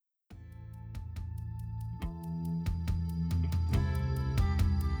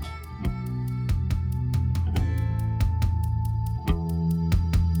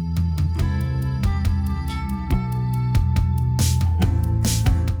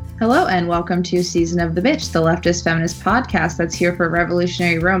Hello and welcome to Season of the Bitch, the leftist feminist podcast that's here for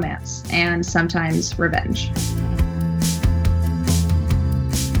revolutionary romance and sometimes revenge.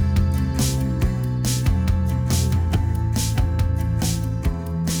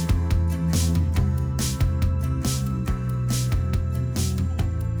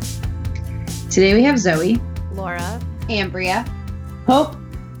 Today we have Zoe, Laura, Ambria, Hope,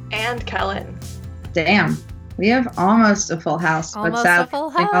 and Kellen. Damn. We have almost a full house, but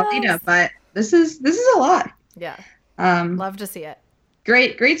this is a lot. Yeah. Love to see it.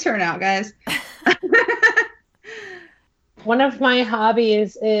 Great turnout, guys. One of my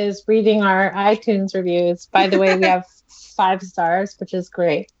hobbies is reading our iTunes reviews. By the way, we have 5 stars, which is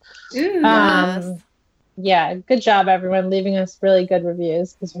great. Ooh, Yeah, good job, everyone, leaving us really good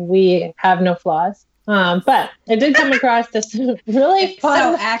reviews because we have no flaws. But I did come across this really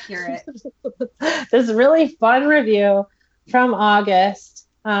fun, so accurate. this really fun review from August,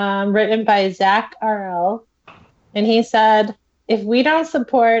 written by Zach RL, and he said, "If we don't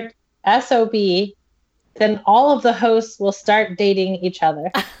support SOB, then all of the hosts will start dating each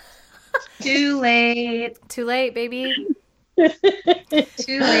other." Too late. Too late, baby.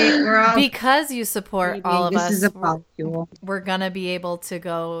 Too late. We're all Because you support all of us, This is a molecule. we're going to be able to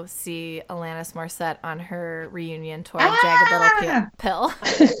go see Alanis Morissette on her reunion tour of Jagged Little Pill.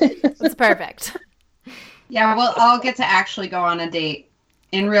 It's perfect. Yeah, we'll all get to actually go on a date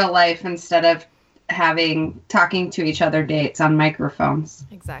in real life instead of talking to each other dates on microphones.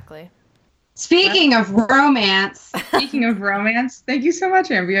 Exactly. Speaking of romance, thank you so much,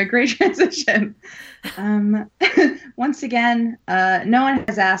 Ambria. Great transition. Once again, no one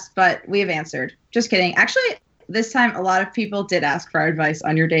has asked, but we have answered. Just kidding. Actually, this time a lot of people did ask for our advice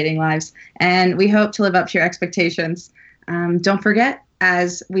on your dating lives, and we hope to live up to your expectations. Don't forget,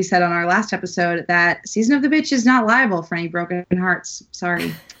 as we said on our last episode, that Season of the Bitch is not liable for any broken hearts.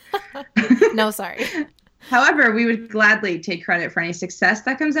 Sorry. No, sorry. However, we would gladly take credit for any success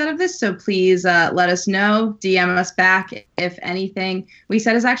that comes out of this, so please let us know, DM us back if anything we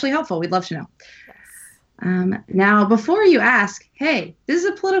said is actually helpful. We'd love to know. Yes. Now, before you ask, hey, this is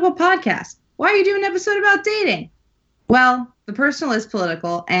a political podcast. Why are you doing an episode about dating? Well, the personal is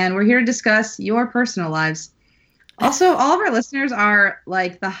political, and we're here to discuss your personal lives. Also, all of our listeners are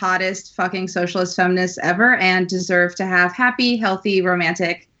like the hottest fucking socialist feminists ever and deserve to have happy, healthy,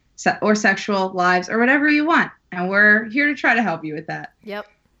 romantic, or sexual lives or whatever you want. And we're here to try to help you with that. Yep.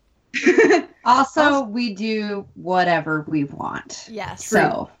 also, we do whatever we want. Yes.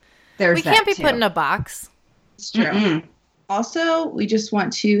 So there's we can't be too. put in a box. It's true. Mm-mm. Also, we just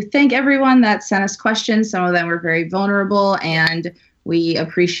want to thank everyone that sent us questions. Some of them were very vulnerable, and we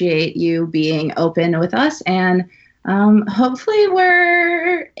appreciate you being open with us. And hopefully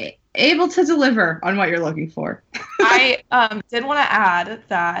we're able to deliver on what you're looking for. I did want to add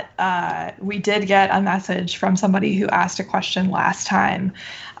that we did get a message from somebody who asked a question last time.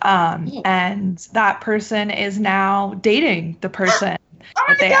 And that person is now dating the person Oh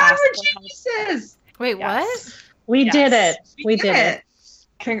my that they God, asked. we're geniuses! Wait, Yes. what? We Yes. did it. We did it.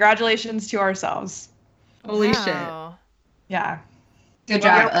 Congratulations to ourselves. Holy shit. Wow. Yeah. Good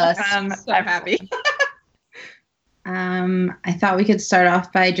job, us. So happy. I thought we could start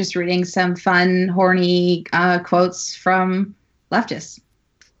off by just reading some fun, horny quotes from leftists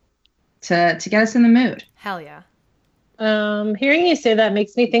to get us in the mood. Hell yeah. Hearing you say that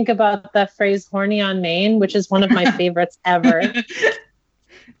makes me think about the phrase "horny on Main," which is one of my favorites ever.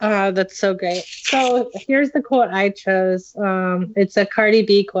 That's so great. So here's the quote I chose. It's a Cardi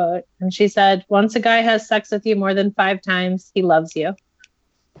B quote, and she said, "Once a guy has sex with you more than 5 times, he loves you."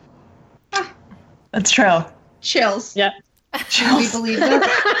 That's true. Chills. Yep. Do we believe that?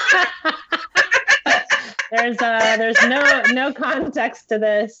 There's no context to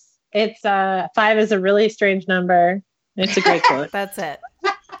this. It's 5 is a really strange number. It's a great quote. That's it.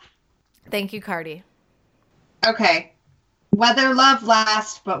 Thank you, Cardi. Okay. Whether love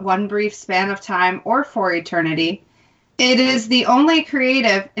lasts but one brief span of time or for eternity, it is the only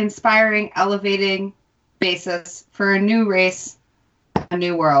creative, inspiring, elevating basis for a new race, a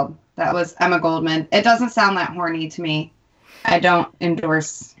new world. That was Emma Goldman. It doesn't sound that horny to me. I don't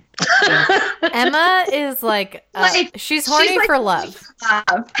endorse this. Emma is like, she's horny for love.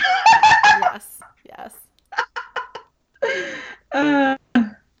 Yes.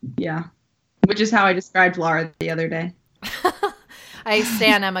 Yeah. Which is how I described Laura the other day. I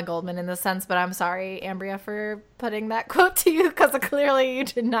stand Emma Goldman in this sense, but I'm sorry, Ambria, for putting that quote to you because clearly you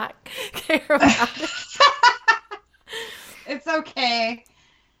did not care about it. It's okay.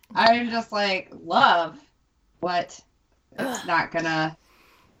 I'm just like, love. What? It's not gonna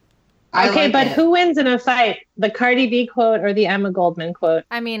Okay, but who wins in a fight? The Cardi B quote or the Emma Goldman quote?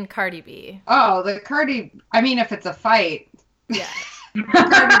 I mean, Cardi B. Oh, if it's a fight. Yeah. The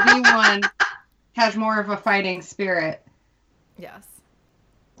Cardi B one has more of a fighting spirit. Yes.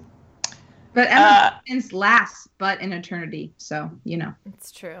 But Emma Goldman's last but in eternity, so,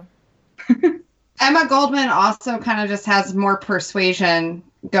 It's true. Emma Goldman also kind of just has more persuasion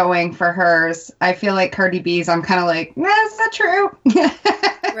going for hers. I feel like Cardi B's, I'm kind of like, is that true?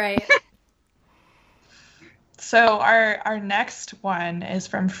 Right. So our next one is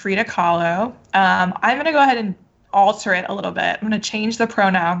from Frida Kahlo. I'm going to go ahead and alter it a little bit. I'm going to change the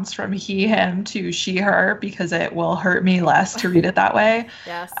pronouns from he, him to she, her, because it will hurt me less to read it that way.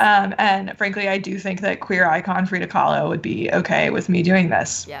 Yes. And frankly, I do think that queer icon Frida Kahlo would be okay with me doing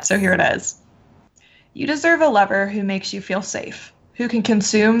this. Yes. So here it is. You deserve a lover who makes you feel safe, who can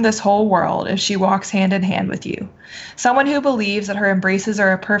consume this whole world if she walks hand in hand with you. Someone who believes that her embraces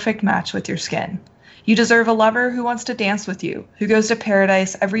are a perfect match with your skin. You deserve a lover who wants to dance with you, who goes to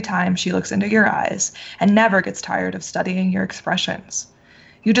paradise every time she looks into your eyes and never gets tired of studying your expressions.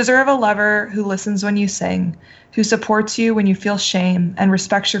 You deserve a lover who listens when you sing, who supports you when you feel shame and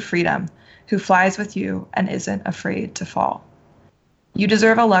respects your freedom, who flies with you and isn't afraid to fall. You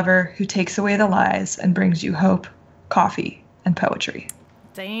deserve a lover who takes away the lies and brings you hope, coffee, and poetry.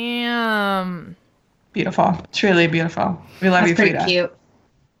 Damn. Beautiful. Truly beautiful. We love you, Frida. That's pretty cute.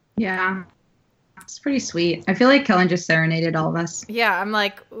 Yeah. It's pretty sweet. I feel like Kellen just serenaded all of us. Yeah, I'm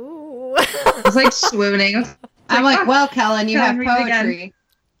like, ooh. I was like swooning. I'm like, well, Kellen, you have Kellen, read it again. poetry.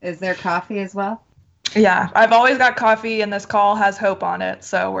 Is there coffee as well? Yeah, I've always got coffee, and this call has hope on it,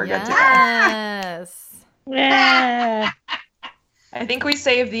 so we're good to go. Yes. Yeah. I think we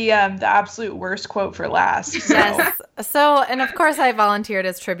saved the absolute worst quote for last. So. Yes. So, and of course I volunteered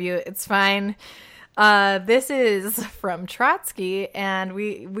as tribute. It's fine. This is from Trotsky, and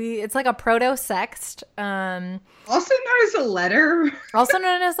we it's like a proto-sext. Also known as a letter. Also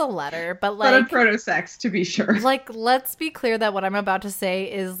known as a letter, but But a like proto-sex, to be sure. like let's be clear that what I'm about to say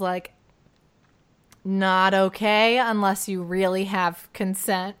is like not okay unless you really have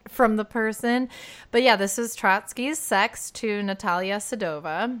consent from the person. But yeah, this is Trotsky's sext to Natalia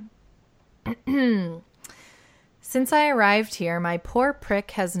Sedova. Since I arrived here, my poor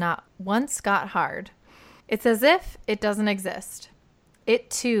prick has not once got hard. It's as if it doesn't exist. It,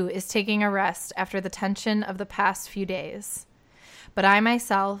 too, is taking a rest after the tension of the past few days. But I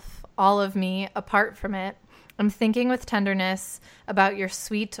myself, all of me, apart from it, am thinking with tenderness about your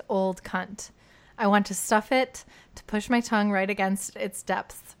sweet old cunt. I want to stuff it, to push my tongue right against its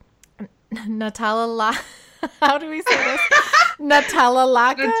depths. How do we say this?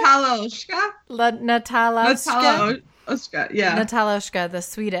 Natalalaga? Nataloshka? Nataloshka. Nataloshka, yeah. Nataloshka, the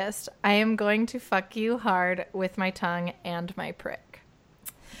sweetest. I am going to fuck you hard with my tongue and my prick.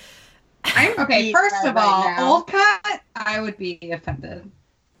 Okay, first of all, old cut, I would be offended.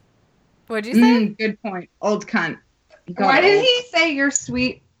 What'd you say? Good point. Old cunt. Why did he say your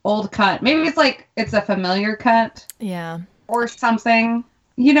sweet old cunt? Maybe it's like it's a familiar cunt Yeah. or something,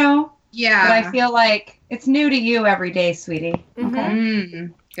 you know? Yeah. But I feel like it's new to you every day, sweetie. Mhm. Okay.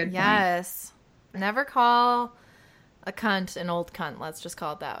 Good point. Yes. Never call a cunt an old cunt. Let's just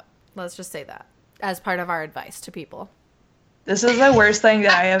call it that. Let's just say that as part of our advice to people. This is the worst thing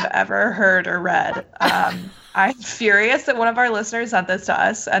that I have ever heard or read. I'm furious that one of our listeners sent this to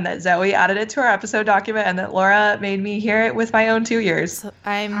us and that Zoe added it to our episode document and that Laura made me hear it with my own 2 ears. So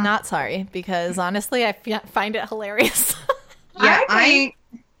I'm not sorry because honestly, I find it hilarious. Yeah, I think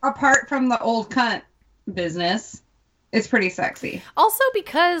apart from the old cunt business, it's pretty sexy. Also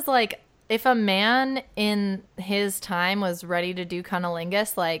because, like, if a man in his time was ready to do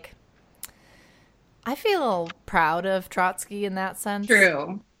cunnilingus, like, I feel proud of Trotsky in that sense.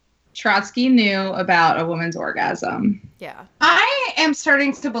 True. Trotsky knew about a woman's orgasm. Yeah. I am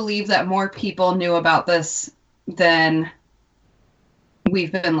starting to believe that more people knew about this than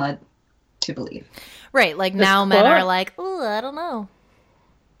we've been led to believe. Right. Like, This now men quote? are like, oh, I don't know.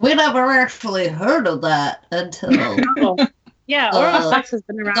 We never actually heard of that until Oh, yeah, oral sex has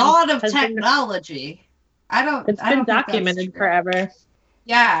been around. God of has been- technology. It's I been don't think that's documented true. forever.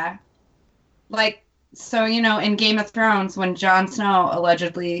 Yeah. Like, so, you know, in Game of Thrones, when Jon Snow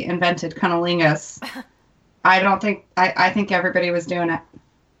allegedly invented cunnilingus, I think everybody was doing it.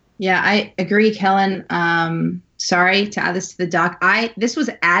 Yeah, I agree, Kellen. Sorry to add this to the doc. This was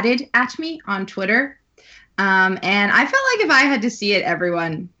added at me on Twitter. And I felt like if I had to see it,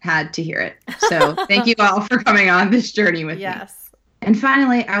 everyone had to hear it. So thank you all for coming on this journey with me. Yes. And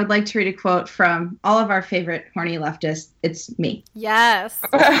finally, I would like to read a quote from all of our favorite horny leftists. It's me. Yes.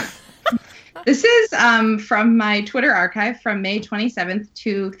 This is from my Twitter archive from May 27th,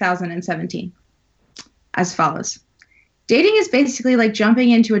 2017, as follows. Dating is basically like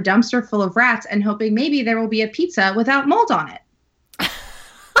jumping into a dumpster full of rats and hoping maybe there will be a pizza without mold on it.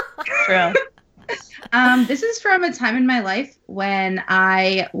 True. This is from a time in my life when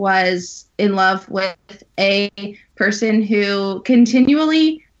I was in love with a person who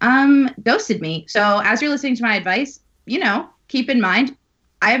continually ghosted me. So as you're listening to my advice, keep in mind,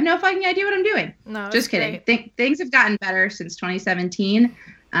 I have no fucking idea what I'm doing. No, just kidding. Things have gotten better since 2017,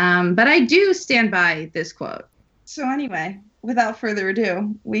 but I do stand by this quote. So anyway, without further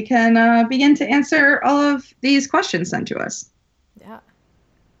ado, we can begin to answer all of these questions sent to us. Yeah.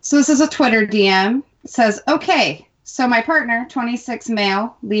 So this is a Twitter DM. It says, okay, so my partner, 26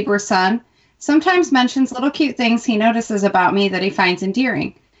 male, Libra sun, sometimes mentions little cute things he notices about me that he finds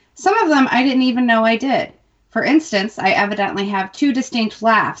endearing. Some of them I didn't even know I did. For instance, I evidently have two distinct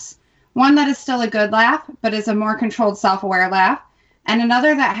laughs. One that is still a good laugh, but is a more controlled, self-aware laugh, and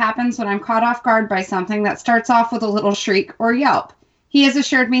another that happens when I'm caught off guard by something that starts off with a little shriek or yelp. He has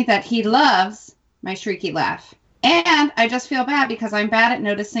assured me that he loves my shrieky laugh. And I just feel bad because I'm bad at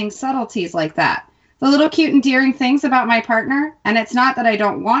noticing subtleties like that. The little cute endearing things about my partner, and it's not that I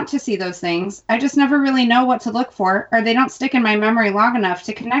don't want to see those things, I just never really know what to look for, or they don't stick in my memory long enough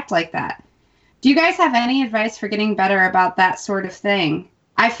to connect like that. Do you guys have any advice for getting better about that sort of thing?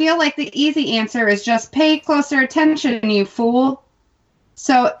 I feel like the easy answer is just pay closer attention, you fool.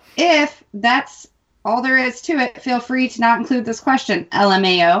 So if that's all there is to it, feel free to not include this question,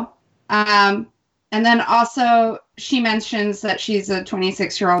 LMAO. And then also she mentions that she's a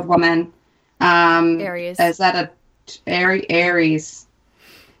 26-year-old woman. Aries. Is that a Aries?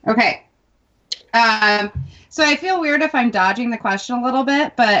 Okay. So I feel weird if I'm dodging the question a little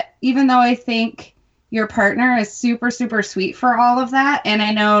bit, but even though I think your partner is super, super sweet for all of that, and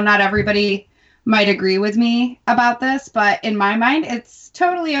I know not everybody might agree with me about this, but in my mind, it's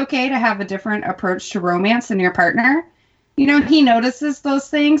totally okay to have a different approach to romance than your partner. He notices those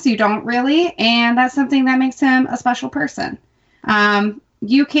things, you don't really, and that's something that makes him a special person.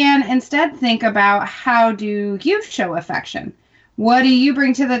 You can instead think about, how do you show affection? What do you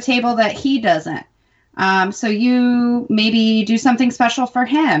bring to the table that he doesn't? So you maybe do something special for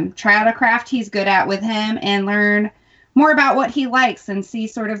him. Try out a craft he's good at with him and learn more about what he likes and see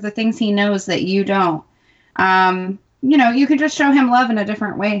sort of the things he knows that you don't. You can just show him love in a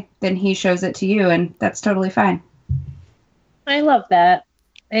different way than he shows it to you, and that's totally fine. I love that.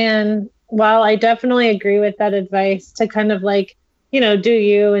 And while I definitely agree with that advice to kind of do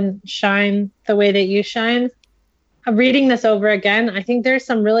you and shine the way that you shine, reading this over again, I think there's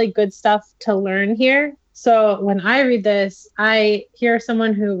some really good stuff to learn here. So when I read this, I hear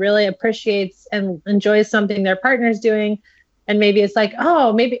someone who really appreciates and enjoys something their partner's doing. And maybe it's like,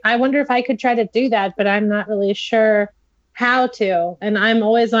 oh, maybe I wonder if I could try to do that, but I'm not really sure how to. And I'm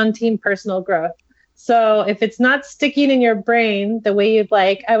always on team personal growth. So if it's not sticking in your brain the way you'd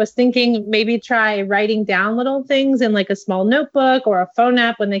like, I was thinking maybe try writing down little things in like a small notebook or a phone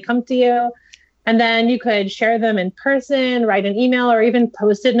app when they come to you. And then you could share them in person, write an email, or even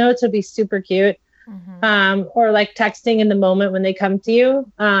Post-it notes would be super cute. Mm-hmm. Or like texting in the moment when they come to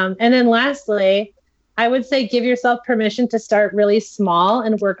you. And then lastly, I would say give yourself permission to start really small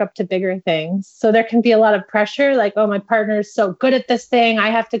and work up to bigger things. So there can be a lot of pressure, like, oh, my partner is so good at this thing, I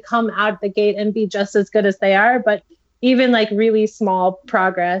have to come out the gate and be just as good as they are. But even like really small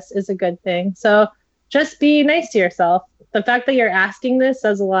progress is a good thing. So just be nice to yourself. The fact that you're asking this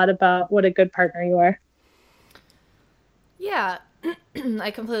says a lot about what a good partner you are. Yeah,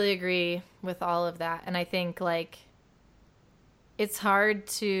 I completely agree with all of that. And I think it's hard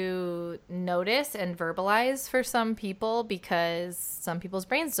to notice and verbalize for some people because some people's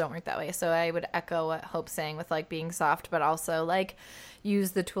brains don't work that way. So I would echo what Hope's saying with being soft, but also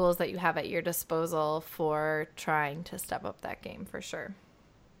use the tools that you have at your disposal for trying to step up that game for sure.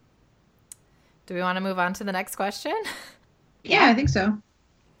 Do we want to move on to the next question? Yeah, I think so.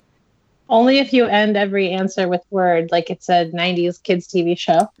 Only if you end every answer with word, like it's a 90s kids TV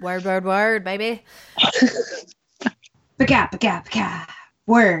show. Word, word, word, baby. Ba-ga.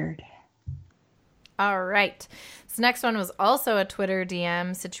 Word. All right. This next one was also a Twitter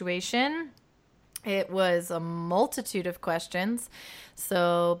DM situation. It was a multitude of questions,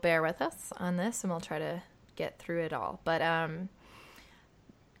 so bear with us on this, and we'll try to get through it all. But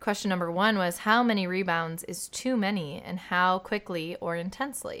question number 1 was, how many rebounds is too many, and how quickly or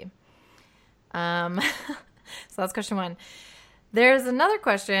intensely? So that's question 1. There's another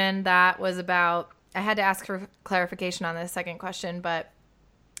question that was about, I had to ask for clarification on the second question, but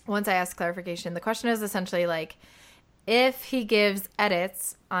once I asked clarification, the question is essentially if he gives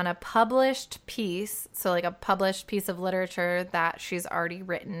edits on a published piece, so like a published piece of literature that she's already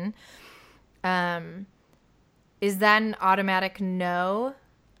written, is that an automatic no?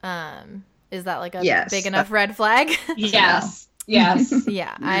 Is that like a big enough red flag? Yes. Yes.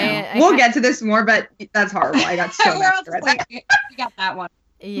 Yeah. No. We'll get to this more, but that's horrible. I got so mad. We got that one.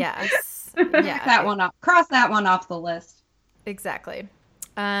 Yes. Yeah. That one off. Cross that one off the list. Exactly.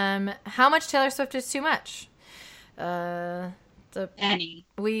 How much Taylor Swift is too much? Any.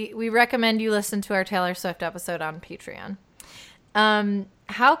 We recommend you listen to our Taylor Swift episode on Patreon.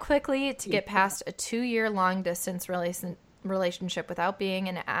 How quickly to get past a 2-year long distance relationship without being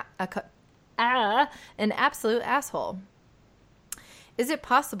an absolute asshole? Is it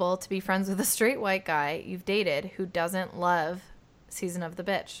possible to be friends with a straight white guy you've dated who doesn't love Season of the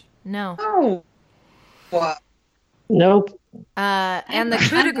Bitch? No. Oh. What? Nope. And the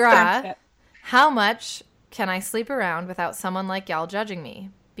coup de grace, how much can I sleep around without someone like y'all judging me?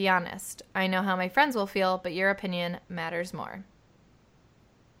 Be honest. I know how my friends will feel, but your opinion matters more.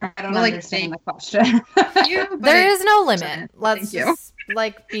 I don't understand the question. There is no limit. Let's just,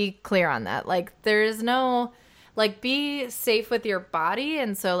 be clear on that. There is no, be safe with your body.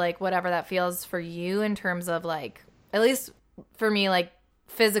 And so, whatever that feels for you in terms of, at least for me,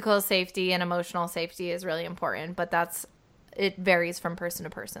 physical safety and emotional safety is really important. But it varies from person to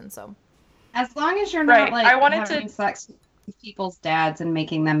person. So as long as you're not, having sex with people's dads and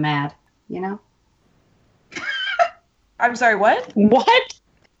making them mad, you know? I'm sorry, what? What?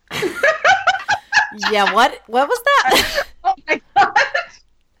 Yeah, what was that? Oh my god.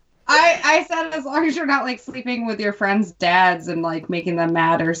 I said as long as you're not sleeping with your friends' dads and making them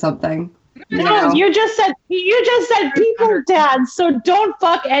mad or something. No, you just said people's dads, so don't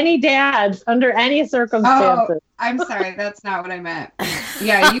fuck any dads under any circumstances. Oh, I'm sorry, that's not what I meant.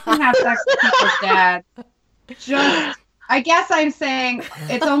 Yeah, you can have sex with people's dads. Just I guess I'm saying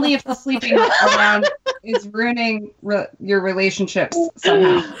it's only if the sleeping around is ruining your relationships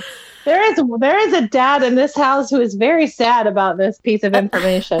somehow. There is a dad in this house who is very sad about this piece of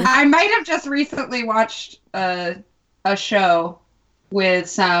information. I might have just recently watched a show with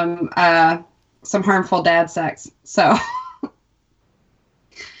some harmful dad sex. So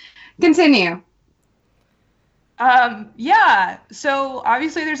continue. Yeah. So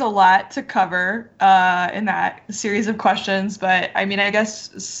obviously there's a lot to cover in that series of questions, but I mean, I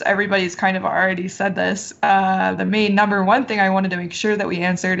guess everybody's kind of already said this. The main number one thing I wanted to make sure that we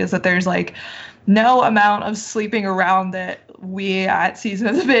answered is that there's no amount of sleeping around that we at Season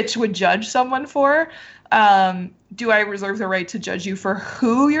of the Bitch would judge someone for. Do I reserve the right to judge you for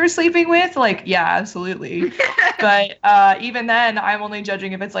who you're sleeping with? Yeah, absolutely. But even then, I'm only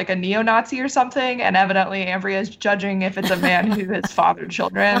judging if it's a neo-Nazi or something, and evidently Ambria is judging if it's a man who has fathered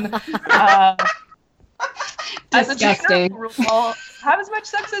children. As a general rule, have as much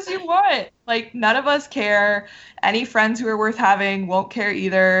sex as you want. None of us care. Any friends who are worth having won't care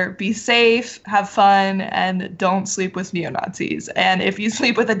either. Be safe, have fun, and don't sleep with neo-Nazis. And if you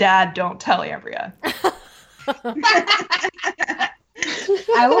sleep with a dad, don't tell Ambria.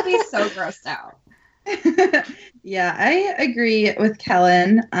 I will be so grossed out. Yeah, I agree with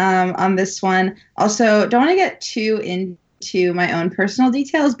Kellen on this one. Also, don't want to get too into my own personal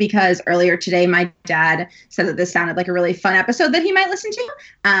details because earlier today my dad said that this sounded like a really fun episode that he might listen to.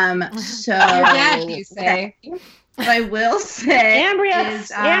 So your dad, you say. What I will say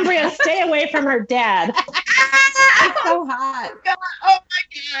Ambria, stay away from her dad. It's so hot. Oh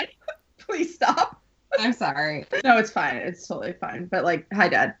my god. Please stop. I'm sorry. No, it's fine. It's totally fine. But hi,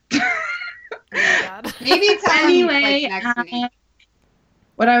 Dad. Oh my god. Maybe tell anyway, him next week.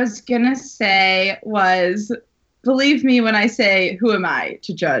 What I was gonna say was, believe me when I say, who am I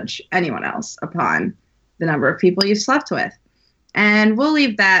to judge anyone else upon the number of people you've slept with? And we'll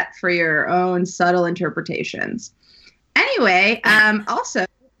leave that for your own subtle interpretations. Anyway, also,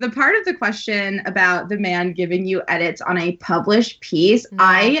 the part of the question about the man giving you edits on a published piece,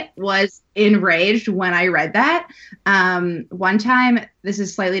 I was enraged when I read that. One time, this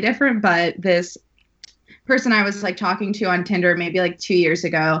is slightly different, but this person I was talking to on Tinder maybe 2 years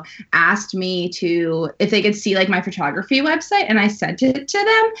ago asked me if they could see my photography website, and I sent it to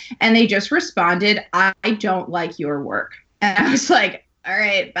them, and they just responded, "I don't like your work." And I was like, all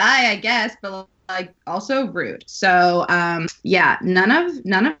right, bye, I guess, but also rude. So yeah, none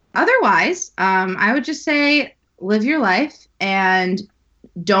of otherwise, I would just say live your life and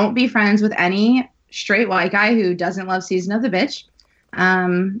don't be friends with any straight white guy who doesn't love Season of the Bitch.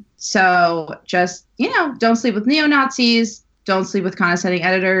 So just, don't sleep with neo-Nazis, don't sleep with condescending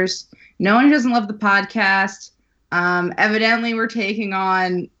editors. No one who doesn't love the podcast. Evidently we're taking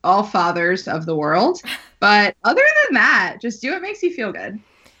on all fathers of the world. But other than that, just do what makes you feel good.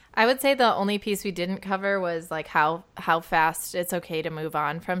 I would say the only piece we didn't cover was like how fast it's okay to move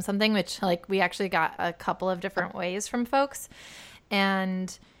on from something, which like we actually got a couple of different ways from folks.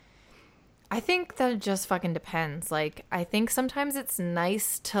 And I think that it just fucking depends. Like, I think sometimes it's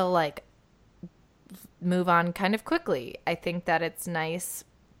nice to like move on kind of quickly. I think that it's nice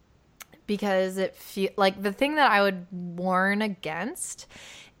because it like the thing that I would warn against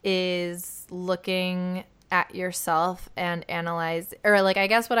is looking at yourself and analyze, or like I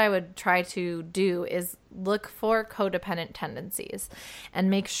guess what I would try to do is look for codependent tendencies and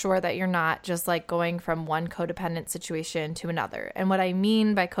make sure that you're not just like going from one codependent situation to another. And what I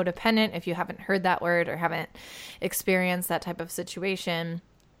mean by codependent, if you haven't heard that word or haven't experienced that type of situation,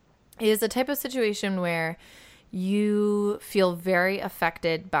 is a type of situation where you feel very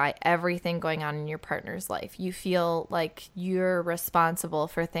affected by everything going on in your partner's life. You feel like you're responsible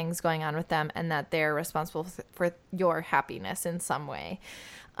for things going on with them and that they're responsible for your happiness in some way.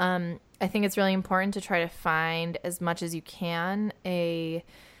 I think it's really important to try to find as much as you can a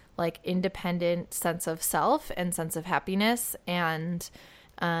like independent sense of self and sense of happiness, and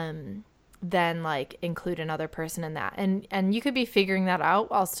then like include another person in that. And you could be figuring that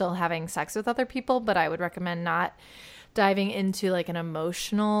out while still having sex with other people, but I would recommend not diving into like an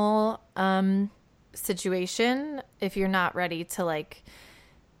emotional situation if you're not ready to like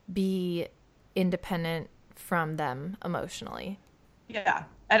be independent from them emotionally. Yeah.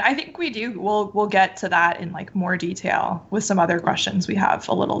 And I think we'll get to that in like more detail with some other questions we have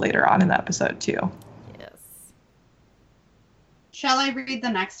a little later on in the episode too. Yes. Shall I read the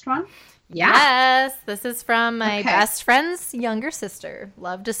next one? Yeah. Yes, this is from my best friend's younger sister.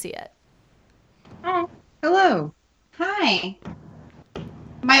 Love to see it. Oh, hello. Hi.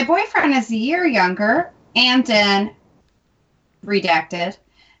 My boyfriend is a year younger and in redacted.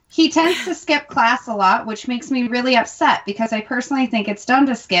 He tends to skip class a lot, which makes me really upset because I personally think it's dumb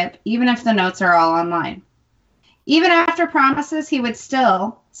to skip, even if the notes are all online. Even after promises, he would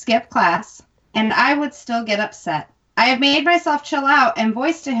still skip class, and I would still get upset. I have made myself chill out and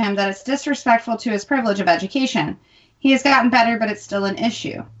voiced to him that it's disrespectful to his privilege of education. He has gotten better, but it's still an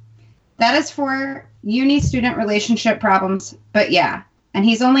issue. That is for uni student relationship problems, but yeah. And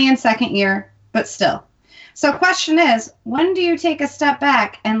he's only in second year, but still. So question is, when do you take a step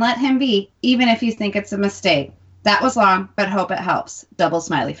back and let him be, even if you think it's a mistake? That was long, but hope it helps. Double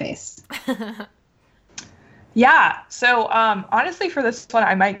smiley face. Yeah. So honestly, for this one,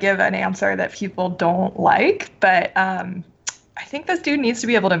 I might give an answer that people don't like, but I think this dude needs to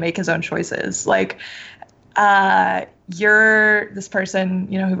be able to make his own choices. Like, this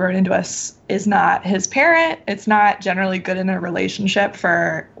person, who wrote into us is not his parent. It's not generally good in a relationship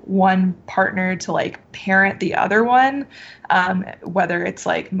for one partner to like parent the other one, whether it's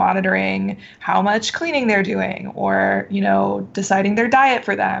like monitoring how much cleaning they're doing or, deciding their diet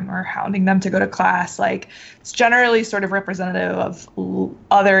for them or hounding them to go to class. Like, it's generally sort of representative of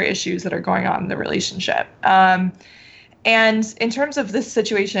other issues that are going on in the relationship. And in terms of this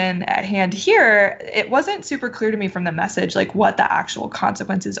situation at hand here, it wasn't super clear to me from the message, like what the actual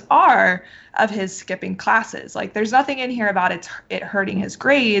consequences are of his skipping classes. Like, there's nothing in here about it hurting his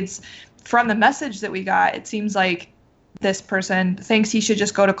grades. From the message that we got, it seems like this person thinks he should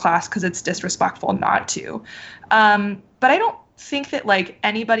just go to class because it's disrespectful not to. But I don't think that like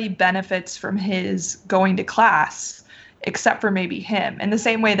anybody benefits from his going to class except for maybe him. In the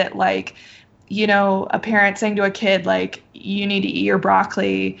same way that like, a parent saying to a kid, like, you need to eat your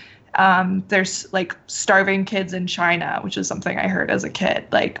broccoli. There's like starving kids in China, which is something I heard as a kid,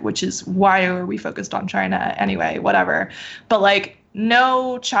 like, which is why are we focused on China anyway, whatever. But like,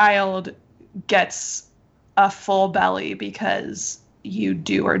 no child gets a full belly because you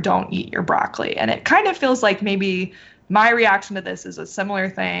do or don't eat your broccoli. And it kind of feels like maybe my reaction to this is a similar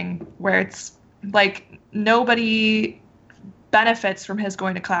thing where it's like nobody benefits from his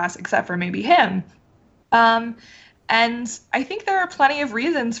going to class except for maybe him. And I think there are plenty of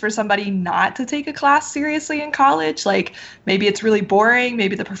reasons for somebody not to take a class seriously in college. Like, maybe it's really boring.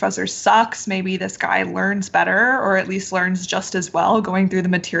 Maybe the professor sucks. Maybe this guy learns better, or at least learns just as well going through the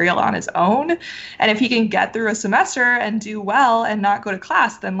material on his own. And if he can get through a semester and do well and not go to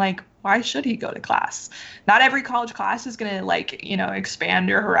class, then like, why should he go to class? Not every college class is going to like, expand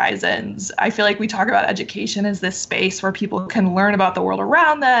your horizons. I feel like we talk about education as this space where people can learn about the world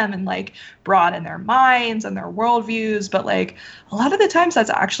around them and like broaden their minds and their worldviews. But like a lot of the times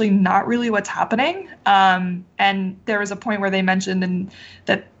that's actually not really what's happening. And there was a point where they mentioned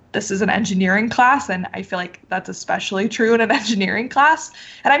that this is an engineering class, and I feel like that's especially true in an engineering class.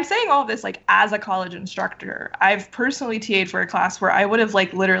 And I'm saying all of this like as a college instructor. I've personally TA'd for a class where I would have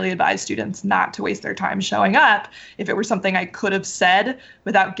like literally advised students not to waste their time showing up if it were something I could have said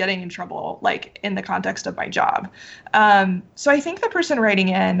without getting in trouble, like in the context of my job. So I think the person writing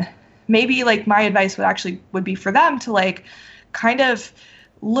in, maybe like my advice would be for them to like kind of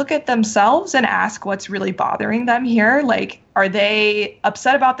look at themselves and ask what's really bothering them here. Like, are they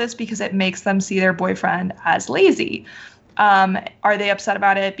upset about this because it makes them see their boyfriend as lazy? Are they upset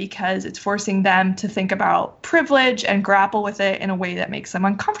about it because it's forcing them to think about privilege and grapple with it in a way that makes them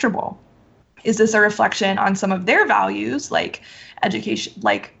uncomfortable? Is this a reflection on some of their values, like education,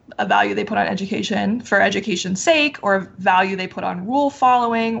 like a value they put on education for education's sake, or a value they put on rule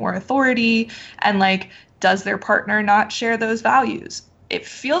following or authority? And like, does their partner not share those values? It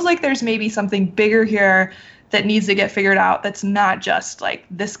feels like there's maybe something bigger here that needs to get figured out, that's not just like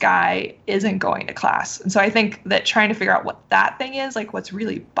this guy isn't going to class. And so I think that trying to figure out what that thing is, like what's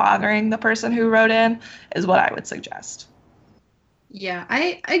really bothering the person who wrote in, is what I would suggest. Yeah,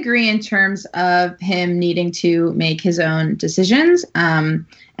 I agree in terms of him needing to make his own decisions. And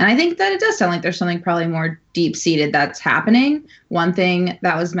I think that it does sound like there's something probably more deep-seated that's happening. One thing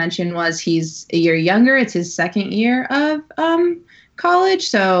that was mentioned was he's a year younger. It's his second year of college.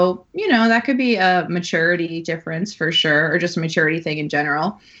 So, that could be a maturity difference for sure, or just a maturity thing in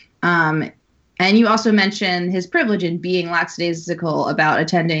general. And you also mentioned his privilege in being lackadaisical about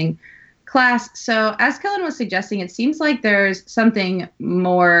attending class. So as Kellen was suggesting, it seems like there's something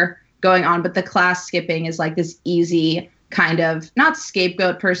more going on, but the class skipping is like this easy kind of, not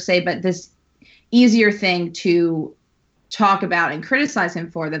scapegoat per se, but this easier thing to talk about and criticize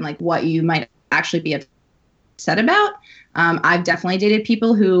him for than like what you might actually be upset about. I've definitely dated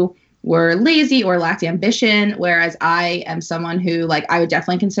people who were lazy or lacked ambition, whereas I am someone who like I would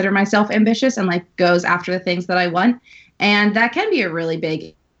definitely consider myself ambitious and like goes after the things that I want. And that can be a really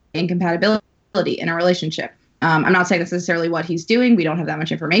big incompatibility in a relationship. I'm not saying that's necessarily what he's doing. We don't have that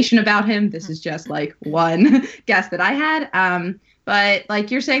much information about him. This is just like one guess that I had. But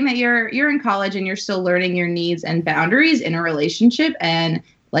like you're saying that you're in college and you're still learning your needs and boundaries in a relationship, and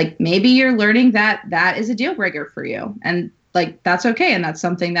like maybe you're learning that that is a deal breaker for you, and like that's okay, and that's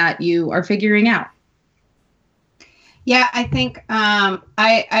something that you are figuring out. Yeah, I think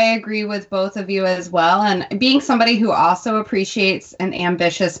I agree with both of you as well. And being somebody who also appreciates an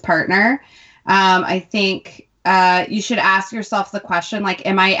ambitious partner, I think you should ask yourself the question, like,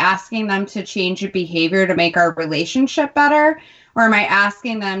 am I asking them to change a behavior to make our relationship better? Or am I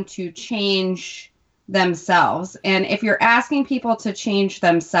asking them to change themselves? And if you're asking people to change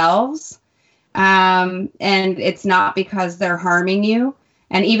themselves, and it's not because they're harming you,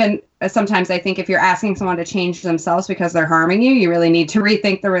 and even sometimes I think if you're asking someone to change themselves because they're harming you, you really need to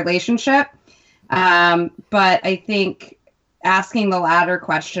rethink the relationship. But I think asking the latter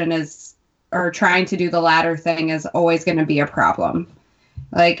question is, or trying to do the latter thing is always going to be a problem.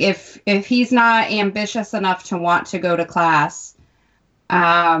 Like if he's not ambitious enough to want to go to class,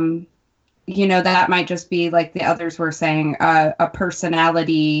 that might just be like the others were saying, a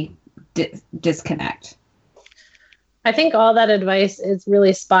personality disconnect. I think all that advice is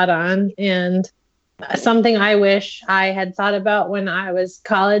really spot on, and something I wish I had thought about when I was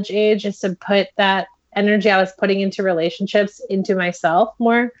college age is to put that energy I was putting into relationships into myself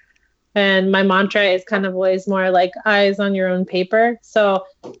more. And my mantra is kind of always more like eyes on your own paper. So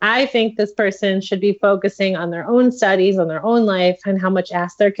I think this person should be focusing on their own studies, on their own life, and how much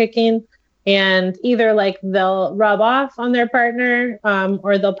ass they're kicking. And either like they'll rub off on their partner,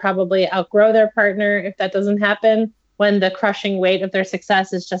 or they'll probably outgrow their partner if that doesn't happen, when the crushing weight of their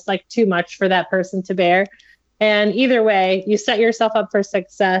success is just like too much for that person to bear. And either way, you set yourself up for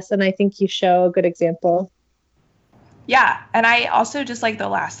success. And I think you show a good example. Yeah. And I also just like the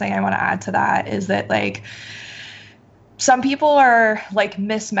last thing I want to add to that is that like some people are like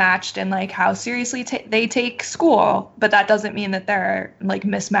mismatched in like how seriously they take school, but that doesn't mean that they're like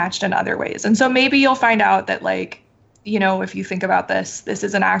mismatched in other ways. And so maybe you'll find out that like, if you think about this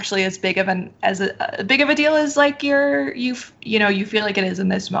isn't actually as big of a big of a deal as like you feel like it is in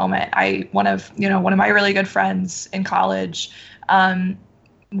this moment. One of my really good friends in college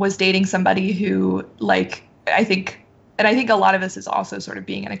was dating somebody who like, I think a lot of this is also sort of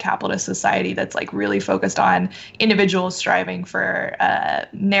being in a capitalist society that's like really focused on individuals striving for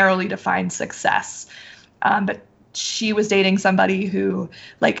narrowly defined success. But she was dating somebody who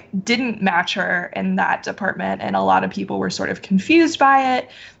like didn't match her in that department, and a lot of people were sort of confused by it.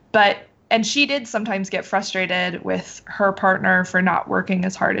 But and she did sometimes get frustrated with her partner for not working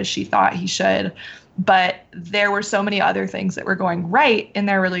as hard as she thought he should. But there were so many other things that were going right in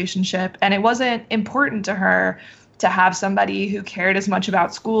their relationship. And it wasn't important to her to have somebody who cared as much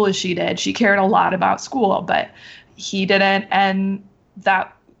about school as she did. She cared a lot about school, but he didn't. And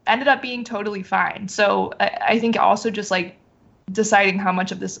that ended up being totally fine. So I think also just like deciding how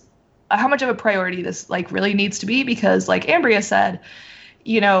much of a priority this like really needs to be, because like Ambria said,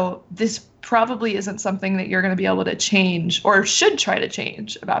 you know, this probably isn't something that you're going to be able to change or should try to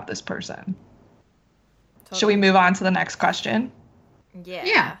change about this person. Totally. Should we move on to the next question?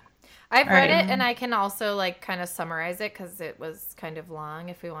 Yeah. I've read it, and I can also like kind of summarize it because it was kind of long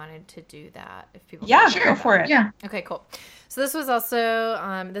if we wanted to do that. If people go for it. Yeah. Okay, cool. So this was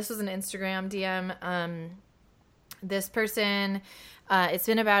also this was an Instagram DM. This person, it's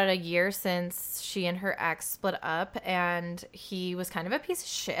been about a year since she and her ex split up, and he was kind of a piece of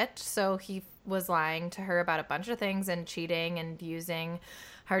shit. So he was lying to her about a bunch of things and cheating and using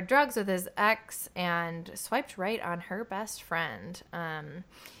hard drugs with his ex, and swiped right on her best friend.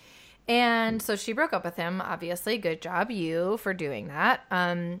 And so she broke up with him, obviously. Good job, you, for doing that.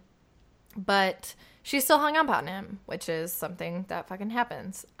 But she still hung up on him, which is something that fucking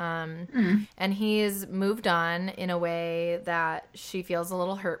happens. And he's moved on in a way that she feels a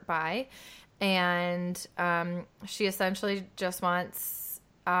little hurt by. And she essentially just wants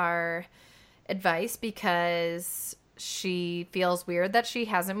our advice because she feels weird that she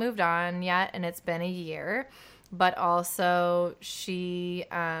hasn't moved on yet, and it's been a year. But also she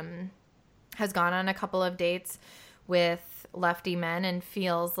has gone on a couple of dates with lefty men and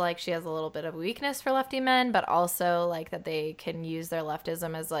feels like she has a little bit of weakness for lefty men, but also like that they can use their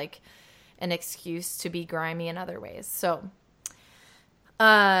leftism as like an excuse to be grimy in other ways. So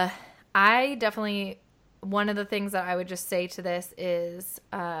I definitely, one of the things that I would just say to this is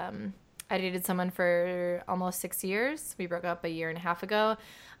I dated someone for almost 6 years. We broke up a year and a half ago.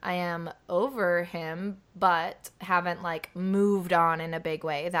 I am over him, but haven't like moved on in a big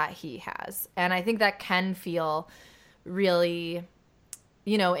way that he has. And I think that can feel really,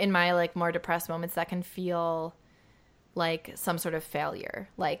 you know, in my like more depressed moments, that can feel like some sort of failure,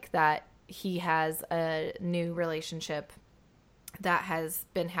 like that he has a new relationship that has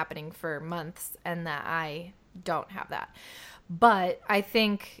been happening for months and that I don't have that. But I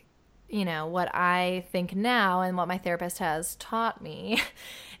think, you know, what I think now and what my therapist has taught me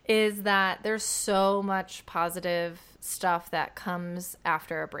is that there's so much positive stuff that comes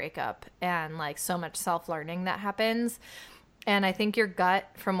after a breakup and like so much self-learning that happens. And I think your gut,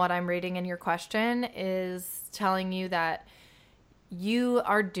 from what I'm reading in your question, is telling you that you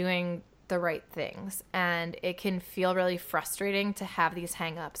are doing the right things. And it can feel really frustrating to have these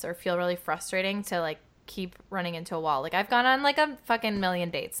hang-ups, or feel really frustrating to like keep running into a wall. Like I've gone on like a fucking million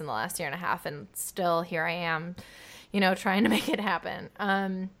dates in the last year and a half, and still here I am, you know, trying to make it happen.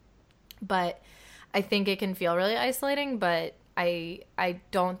 But I think it can feel really isolating, but I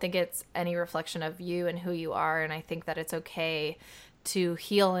don't think it's any reflection of you and who you are. And I think that it's okay to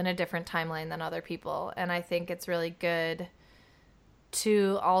heal in a different timeline than other people. And I think it's really good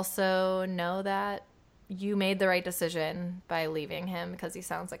to also know that you made the right decision by leaving him, because he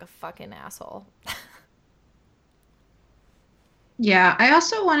sounds like a fucking asshole. Yeah, I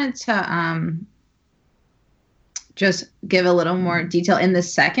also wanted to just give a little more detail in the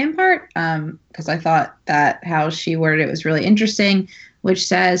second part, because I thought that how she worded it was really interesting, which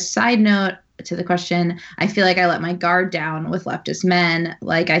says, side note to the question, I feel like I let my guard down with leftist men.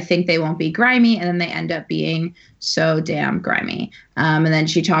 Like, I think they won't be grimy, and then they end up being so damn grimy. And then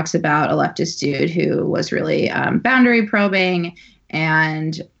she talks about a leftist dude who was really boundary probing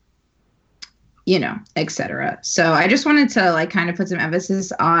and, you know, etc. So I just wanted to like kind of put some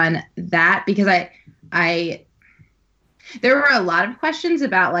emphasis on that, because I there were a lot of questions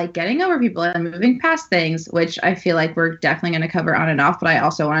about like getting over people and moving past things, which I feel like we're definitely going to cover on and off. But I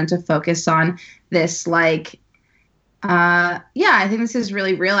also wanted to focus on this, like, I think this is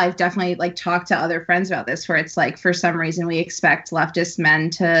really real. I've definitely like talked to other friends about this, where it's like, for some reason we expect leftist men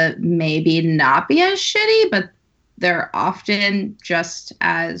to maybe not be as shitty, but they're often just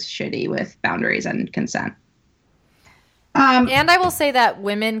as shitty with boundaries and consent. And I will say that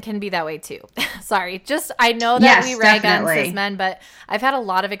women can be that way too. Sorry. Just, I know that we rag on cis men, but I've had a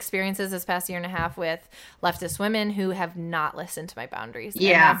lot of experiences this past year and a half with leftist women who have not listened to my boundaries.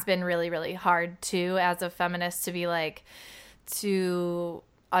 Yeah. And that's been really, really hard too, as a feminist, to be like, to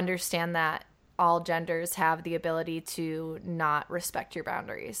understand that all genders have the ability to not respect your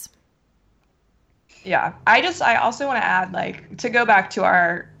boundaries. Yeah, I also want to add, like, to go back to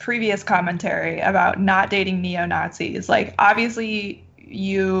our previous commentary about not dating neo-Nazis, like, obviously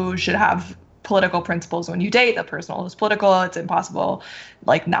you should have political principles when you date. The personal is political. It's impossible,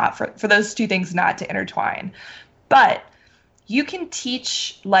 like, not for those two things not to intertwine. But you can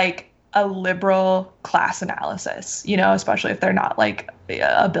teach like a liberal class analysis, you know, especially if they're not like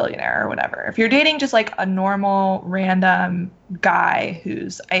a billionaire or whatever. If you're dating just like a normal random guy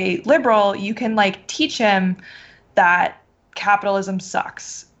who's a liberal, you can like teach him that capitalism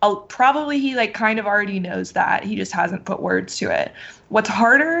sucks. Probably he like kind of already knows that. He just hasn't put words to it. What's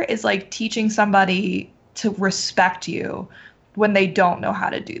harder is like teaching somebody to respect you when they don't know how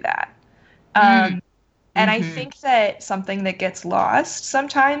to do that. And I think that something that gets lost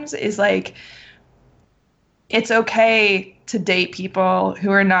sometimes is like, it's okay to date people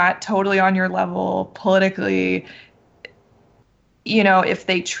who are not totally on your level politically, you know, if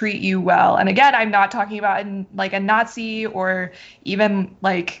they treat you well. And again, I'm not talking about in like a Nazi or even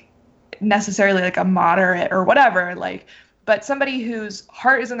like necessarily like a moderate or whatever, like, but somebody whose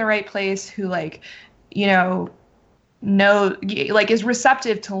heart is in the right place, who like, you know, like is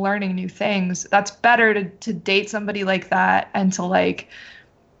receptive to learning new things. That's better to date somebody like that and to like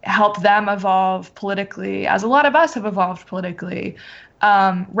help them evolve politically, as a lot of us have evolved politically,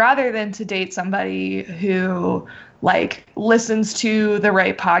 rather than to date somebody who like listens to the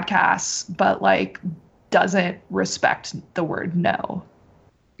right podcasts but like doesn't respect the word no.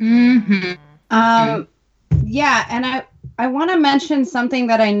 Yeah, and I want to mention something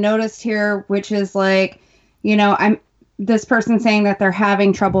that I noticed here, which is like, you know, this person saying that they're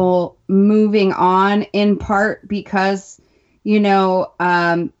having trouble moving on in part because, you know,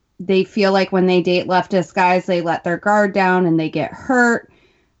 they feel like when they date leftist guys, they let their guard down and they get hurt.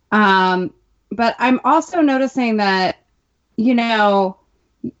 But I'm also noticing that, you know,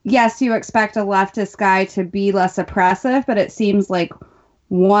 yes, you expect a leftist guy to be less oppressive, but it seems like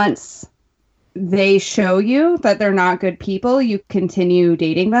once they show you that they're not good people, you continue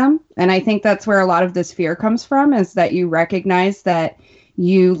dating them. And I think that's where a lot of this fear comes from, is that you recognize that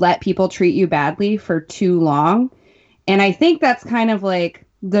you let people treat you badly for too long. And I think that's kind of like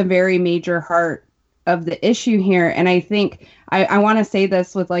the very major heart of the issue here. And I think I want to say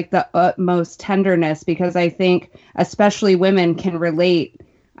this with like the utmost tenderness, because I think especially women can relate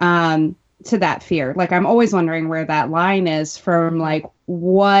to that fear. Like, I'm always wondering where that line is from, like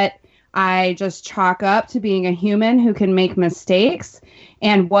what I just chalk up to being a human who can make mistakes,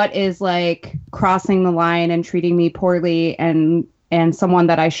 and what is like crossing the line and treating me poorly and someone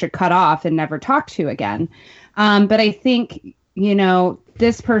that I should cut off and never talk to again. But I think, you know,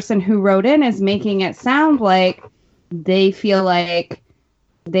 this person who wrote in is making it sound like they feel like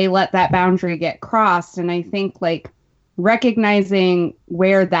they let that boundary get crossed. And I think like recognizing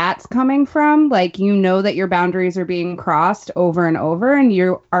where that's coming from, like, you know, that your boundaries are being crossed over and over and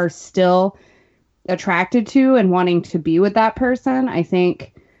you are still attracted to and wanting to be with that person. I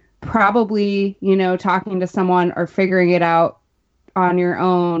think probably, you know, talking to someone or figuring it out on your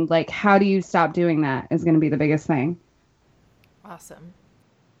own, like, how do you stop doing that is going to be the biggest thing. Awesome.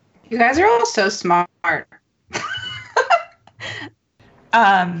 You guys are all so smart.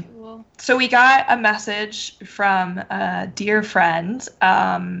 So we got a message from a dear friend,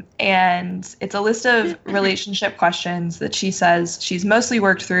 and it's a list of relationship questions that she says she's mostly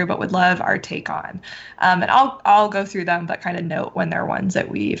worked through but would love our take on. And I'll go through them, but kind of note when they're ones that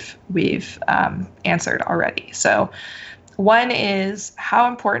we've answered already. So one is, how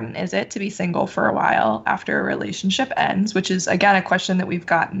important is it to be single for a while after a relationship ends? Which is, again, a question that we've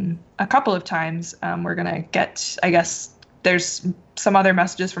gotten a couple of times. We're going to get, I guess, there's some other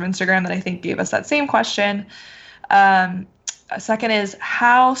messages from Instagram that I think gave us that same question. A second is,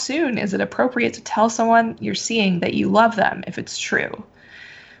 how soon is it appropriate to tell someone you're seeing that you love them if it's true?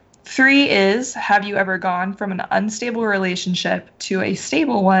 3 is, have you ever gone from an unstable relationship to a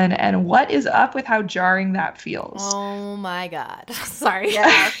stable one, and what is up with how jarring that feels? Oh my God. Sorry.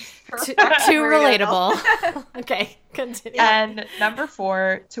 Yeah. Too relatable. Okay, continue. And number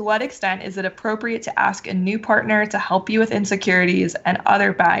 4, to what extent is it appropriate to ask a new partner to help you with insecurities and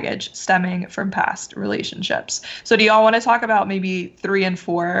other baggage stemming from past relationships? So do y'all want to talk about maybe 3 and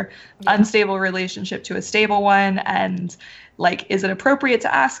 4, unstable relationship to a stable one, and like, is it appropriate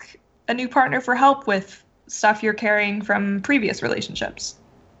to ask a new partner for help with stuff you're carrying from previous relationships?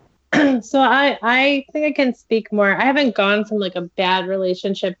 So I think I can speak more. I haven't gone from like a bad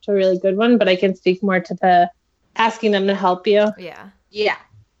relationship to a really good one, but I can speak more to the asking them to help you. Yeah. Yeah.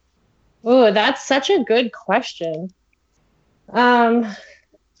 Oh, that's such a good question.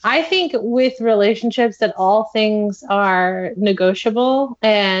 I think with relationships that all things are negotiable,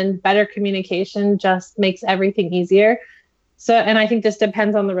 and better communication just makes everything easier. So, and I think this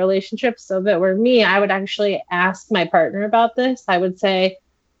depends on the relationship. So if it were me, I would actually ask my partner about this. I would say,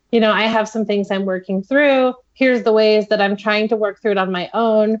 I have some things I'm working through. Here's the ways that I'm trying to work through it on my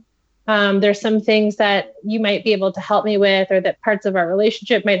own. There's some things that you might be able to help me with, or that parts of our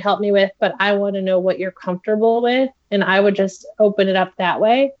relationship might help me with, but I want to know what you're comfortable with. And I would just open it up that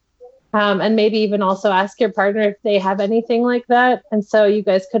way. And maybe even also ask your partner if they have anything like that. And so you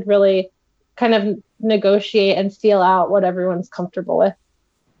guys could really kind of negotiate and feel out what everyone's comfortable with.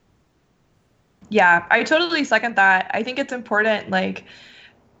 Yeah, I totally second that. I think it's important, like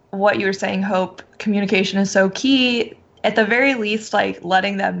what you were saying, Hope, communication is so key. At the very least, like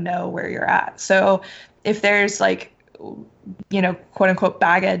letting them know where you're at. So if there's like, quote unquote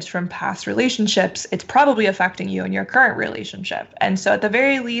baggage from past relationships, it's probably affecting you in your current relationship. And so at the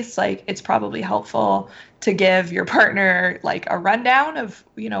very least, like it's probably helpful to give your partner like a rundown of,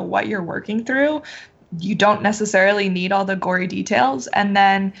 what you're working through. You don't necessarily need all the gory details. And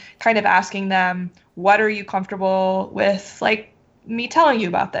then kind of asking them, what are you comfortable with, like, me telling you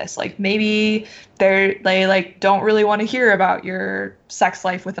about this? Like maybe they like don't really want to hear about your sex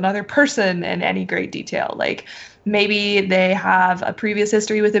life with another person in any great detail. Like maybe they have a previous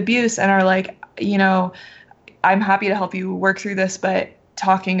history with abuse and are like, I'm happy to help you work through this, but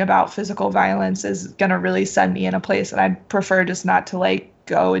talking about physical violence is going to really send me in a place, and I'd prefer just not to like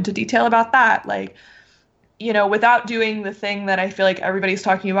go into detail about that. Like, without doing the thing that I feel like everybody's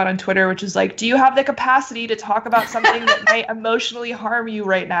talking about on Twitter, which is like, do you have the capacity to talk about something that might emotionally harm you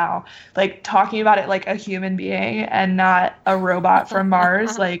right now? Like talking about it like a human being and not a robot from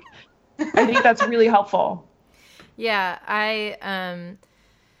Mars. Like, I think that's really helpful. Yeah,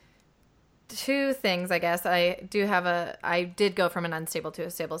 two things, I guess. I did go from an unstable to a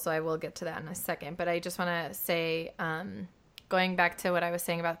stable, so I will get to that in a second. But I just want to say, going back to what I was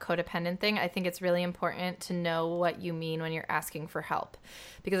saying about codependent thing, I think it's really important to know what you mean when you're asking for help,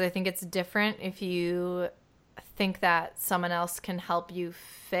 because I think it's different if you think that someone else can help you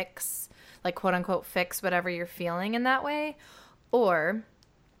fix, like quote unquote, fix whatever you're feeling in that way, or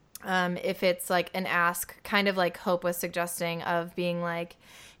if it's like an ask, kind of like Hope was suggesting, of being like,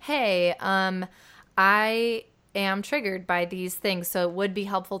 hey, I am triggered by these things, so it would be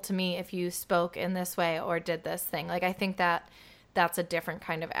helpful to me if you spoke in this way or did this thing. Like, I think that's a different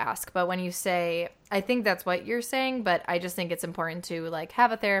kind of ask. But when you say, I think that's what you're saying, but I just think it's important to like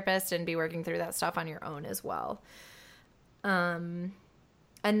have a therapist and be working through that stuff on your own as well. And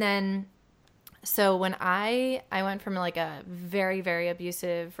then, so when I went from like a very, very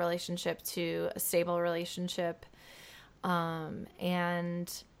abusive relationship to a stable relationship,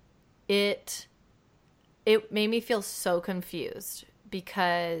 and it made me feel so confused,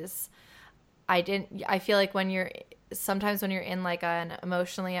 because I feel like sometimes when you're in like an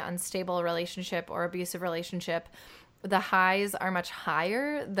emotionally unstable relationship or abusive relationship, the highs are much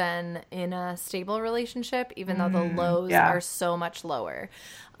higher than in a stable relationship, even though the lows are so much lower.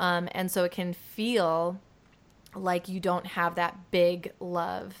 And so it can feel like you don't have that big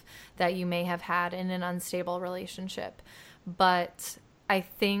love that you may have had in an unstable relationship. But I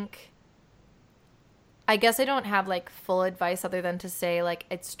guess I don't have like full advice other than to say like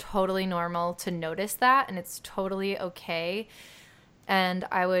it's totally normal to notice that, and it's totally okay. And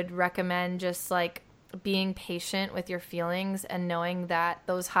I would recommend just like being patient with your feelings and knowing that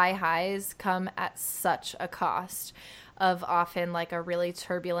those highs come at such a cost of often like a really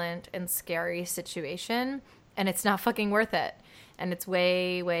turbulent and scary situation, and it's not fucking worth it. And it's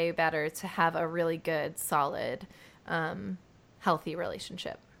way, way better to have a really good, solid, healthy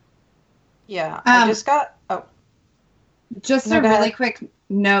relationship. Yeah, I just got... Oh. Just a really quick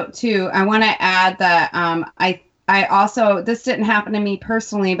note, too. I want to add that I also... This didn't happen to me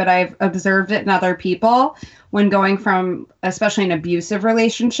personally, but I've observed it in other people when going from, especially an abusive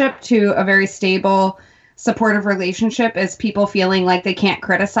relationship, to a very stable, supportive relationship, is people feeling like they can't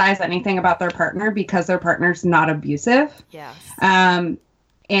criticize anything about their partner because their partner's not abusive. Yes. And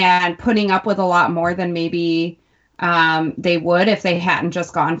putting up with a lot more than maybe... they would if they hadn't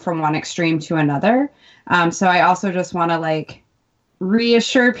just gone from one extreme to another. So I also just want to like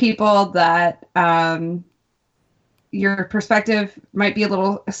reassure people that your perspective might be a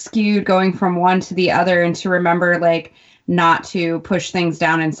little skewed going from one to the other, and to remember like not to push things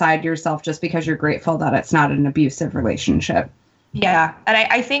down inside yourself just because you're grateful that it's not an abusive relationship. Yeah. And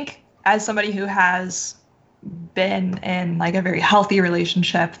I think as somebody who has been in like a very healthy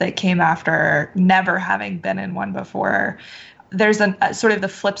relationship that came after never having been in one before, there's a sort of the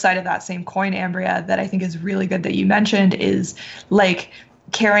flip side of that same coin, Ambria, that I think is really good that you mentioned, is like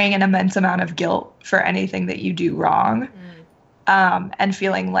carrying an immense amount of guilt for anything that you do wrong, and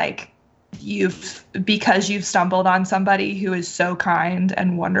feeling like because you've stumbled on somebody who is so kind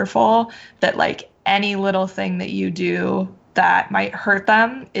and wonderful that like any little thing that you do that might hurt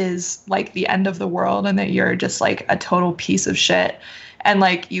them is like the end of the world, and that you're just like a total piece of shit. And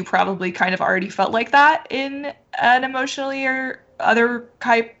like you probably kind of already felt like that in an emotionally or other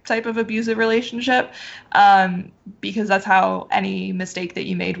type of abusive relationship, because that's how any mistake that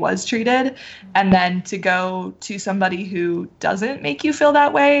you made was treated. And then to go to somebody who doesn't make you feel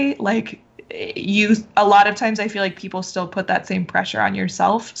that way, like a lot of times I feel like people still put that same pressure on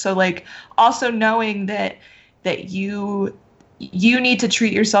yourself. So like also knowing that you need to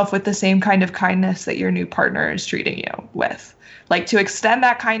treat yourself with the same kind of kindness that your new partner is treating you with. Like to extend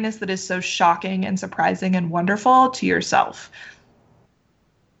that kindness that is so shocking and surprising and wonderful to yourself.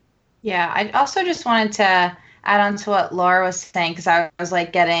 Yeah, I also just wanted to add on to what Laura was saying, because I was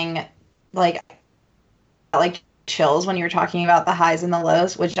like getting like chills when you were talking about the highs and the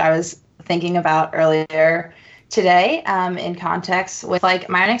lows, which I was thinking about earlier today in context with like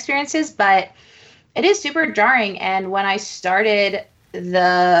my own experiences. But it is super jarring. And when I started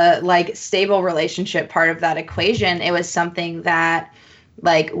the like stable relationship part of that equation, it was something that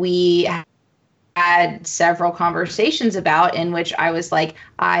like we had several conversations about, in which I was like,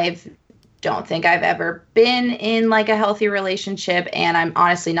 don't think I've ever been in like a healthy relationship, and I'm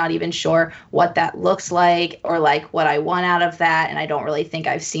honestly not even sure what that looks like or like what I want out of that. And I don't really think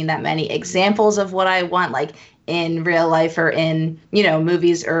I've seen that many examples of what I want, like in real life or in, you know,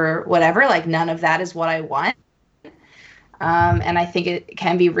 movies or whatever. Like none of that is what I want. And I think it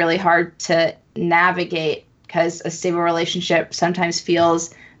can be really hard to navigate, because a stable relationship sometimes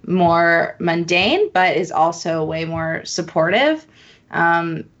feels more mundane, but is also way more supportive.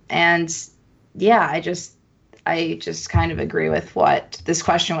 And yeah, I just kind of agree with what this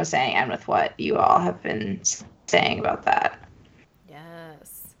question was saying and with what you all have been saying about that.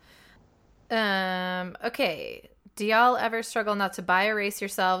 Yes. Okay. Do y'all ever struggle not to bi-erase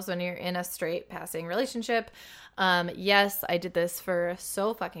yourselves when you're in a straight passing relationship? Yes, I did this for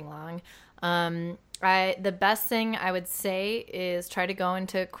so fucking long. The best thing I would say is try to go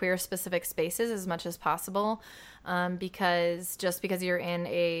into queer specific spaces as much as possible, because just because you're in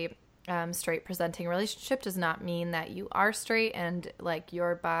a straight presenting relationship does not mean that you are straight, and like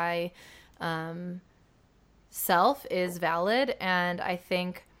your bi self is valid. And I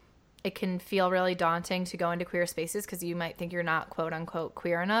think it can feel really daunting to go into queer spaces because you might think you're not quote unquote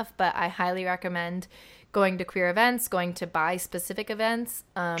queer enough, but I highly recommend going to queer events, going to bi specific events,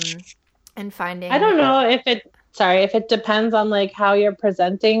 and finding. I don't know if it depends on like how you're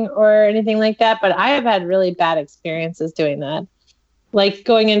presenting or anything like that, but I have had really bad experiences doing that. Like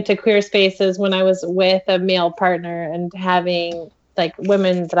going into queer spaces when I was with a male partner and having like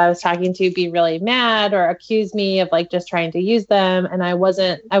women that I was talking to be really mad or accuse me of like just trying to use them. And I was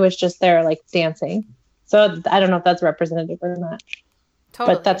just there like dancing. So I don't know if that's representative or not.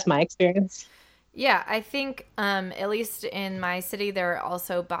 Totally. But that's my experience. Yeah, I think at least in my city, there are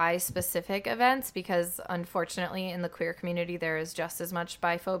also bi-specific events, because unfortunately in the queer community, there is just as much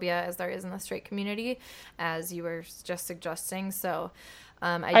biphobia as there is in the straight community, as you were just suggesting. So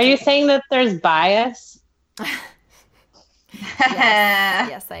are you saying that there's bias?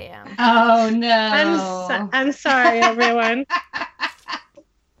 Yes, I am. Oh, no. I'm sorry, everyone.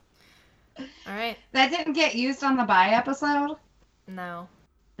 All right. That didn't get used on the bi episode?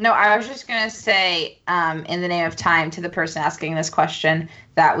 No, I was just going to say, in the name of time, to the person asking this question,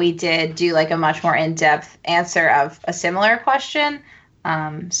 that we did do like a much more in-depth answer of a similar question.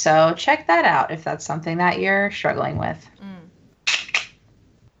 So check that out if that's something that you're struggling with.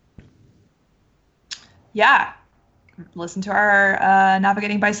 Yeah. Listen to our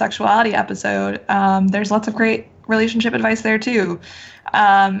Navigating Bisexuality episode. There's lots of great relationship advice there too.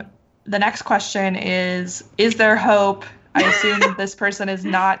 The next question is there hope? I assume this person is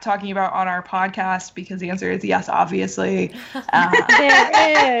not talking about on our podcast, because the answer is yes, obviously.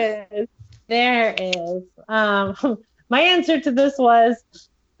 There is. My answer to this was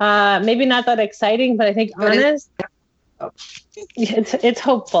maybe not that exciting, but I think honest. It's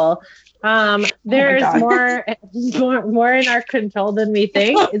hopeful. There's more in our control than we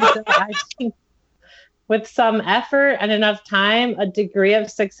think. And so I think with some effort and enough time, a degree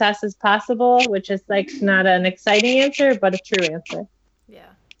of success is possible, which is like not an exciting answer, but a true answer.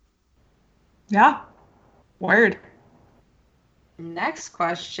 Yeah. Word. Next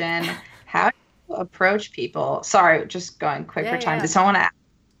question. How do you approach people? Sorry, just going quick for time. Did someone ask?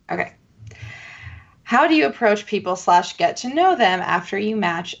 Okay. How do you approach people / get to know them after you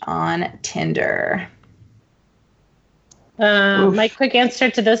match on Tinder? My quick answer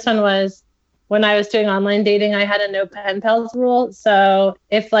to this one was when I was doing online dating, I had a no pen pals rule. So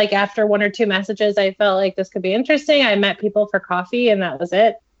if like after 1 or 2 messages, I felt like this could be interesting, I met people for coffee and that was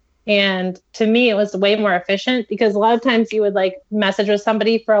it. And to me, it was way more efficient because a lot of times you would like message with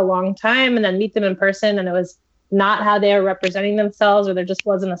somebody for a long time and then meet them in person and it was not how they were representing themselves or there just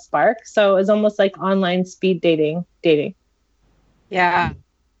wasn't a spark. So it was almost like online speed dating. Yeah.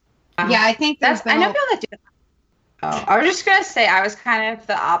 Yeah, I think I know people that do that. Oh, I was just going to say I was kind of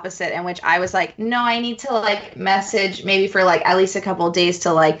the opposite in which I was like, no, I need to like message maybe for like at least a couple of days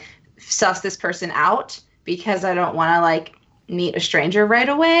to like suss this person out because I don't want to like meet a stranger right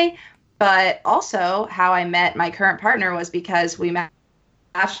away. But also how I met my current partner was because we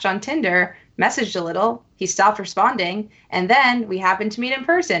matched on Tinder, messaged a little, he stopped responding, and then we happened to meet in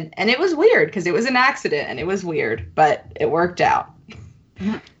person. And it was weird because it was an accident and it was weird, but it worked out.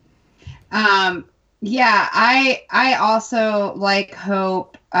 Yeah, I also like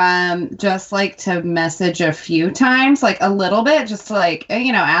hope just like to message a few times, like a little bit, just to like,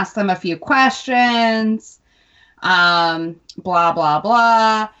 you know, ask them a few questions, blah, blah,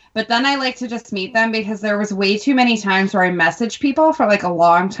 blah. But then I like to just meet them because there was way too many times where I messaged people for like a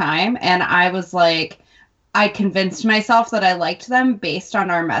long time and I was like, I convinced myself that I liked them based on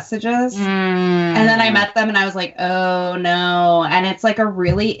our messages. And then I met them and I was like, oh no. And it's like a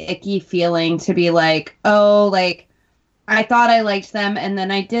really icky feeling to be like, oh, like I thought I liked them and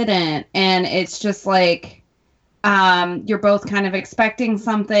then I didn't. And it's just like, you're both kind of expecting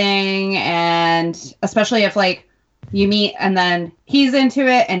something. And especially if like you meet and then he's into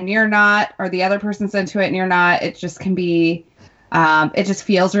it and you're not, or the other person's into it and you're not, it just can be, it just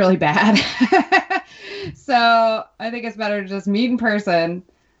feels really bad. So I think it's better to just meet in person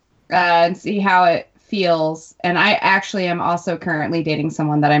and see how it feels. And I actually am also currently dating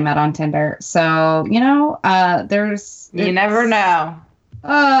someone that I met on Tinder. So, you know, you never know.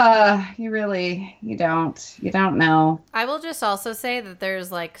 You don't know. I will just also say that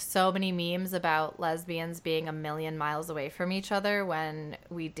there's like so many memes about lesbians being a million miles away from each other when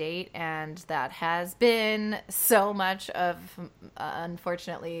we date, and that has been so much of,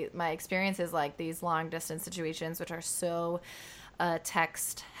 unfortunately, my experience is like these long distance situations, which are so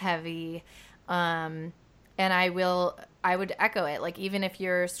text heavy. And I would echo it. Like, even if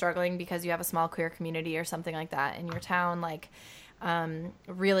you're struggling because you have a small queer community or something like that in your town, like,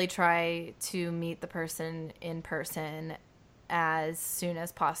 really try to meet the person in person as soon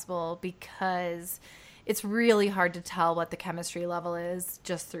as possible because it's really hard to tell what the chemistry level is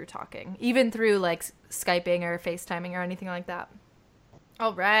just through talking, even through like Skyping or FaceTiming or anything like that.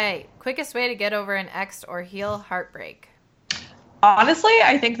 All right. Quickest way to get over an ex or heal heartbreak. Honestly,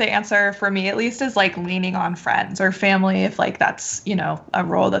 I think the answer for me at least is like leaning on friends or family if like that's, you know, a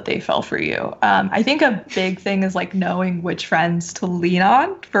role that they fill for you. I think a big thing is like knowing which friends to lean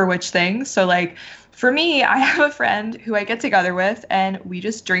on for which things. So like for me, I have a friend who I get together with and we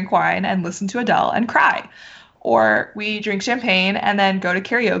just drink wine and listen to Adele and cry. Or we drink champagne and then go to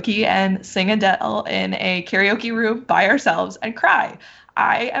karaoke and sing Adele in a karaoke room by ourselves and cry.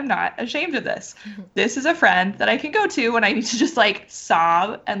 I am not ashamed of this. This is a friend that I can go to when I need to just like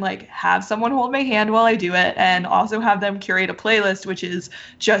sob and like have someone hold my hand while I do it, and also have them curate a playlist, which is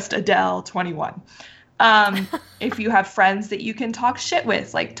just Adele 21. If you have friends that you can talk shit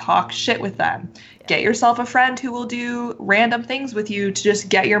with, like talk shit with them. Yeah. Get yourself a friend who will do random things with you to just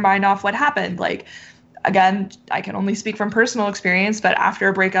get your mind off what happened. Like, again, I can only speak from personal experience, but after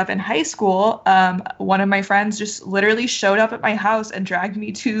a breakup in high school, one of my friends just literally showed up at my house and dragged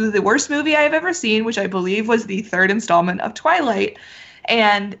me to the worst movie I've ever seen, which I believe was the third installment of Twilight.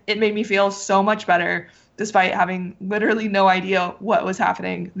 And it made me feel so much better, despite having literally no idea what was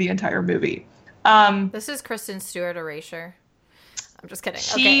happening the entire movie. This is Kristen Stewart erasure. I'm just kidding.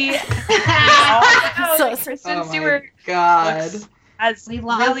 She, okay. Kristen Stewart. God. We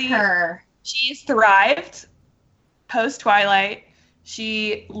love her. She's thrived post-Twilight.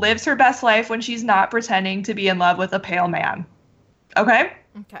 She lives her best life when she's not pretending to be in love with a pale man. Okay?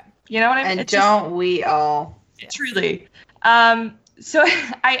 Okay. You know what I mean? And don't we all? Truly. So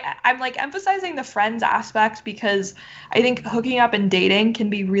I'm like emphasizing the friends aspect because I think hooking up and dating can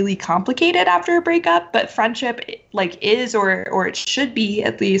be really complicated after a breakup, but friendship like is or it should be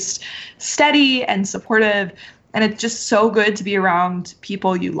at least steady and supportive. And it's just so good to be around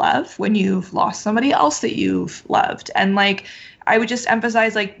people you love when you've lost somebody else that you've loved. And like, I would just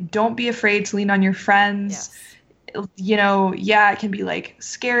emphasize, like, don't be afraid to lean on your friends. Yes. You know, yeah, it can be like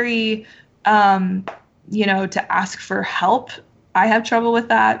scary, you know, to ask for help. I have trouble with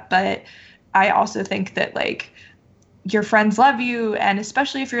that. But I also think that like your friends love you, and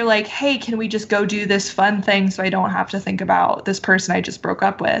especially if you're like, hey, can we just go do this fun thing so I don't have to think about this person I just broke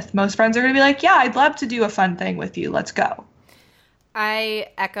up with? Most friends are going to be like, yeah, I'd love to do a fun thing with you. Let's go. I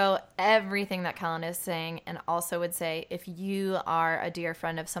echo everything that Kellen is saying, and also would say if you are a dear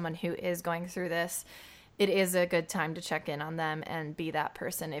friend of someone who is going through this, it is a good time to check in on them and be that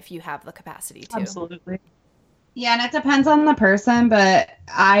person if you have the capacity to. Absolutely. Yeah, and it depends on the person, but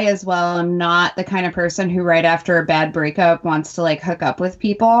I as well am not the kind of person who right after a bad breakup wants to like hook up with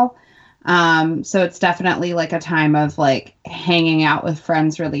people. So it's definitely like a time of like hanging out with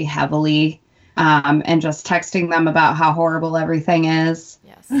friends really heavily, and just texting them about how horrible everything is.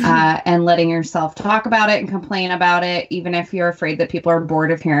 Yes. And letting yourself talk about it and complain about it, even if you're afraid that people are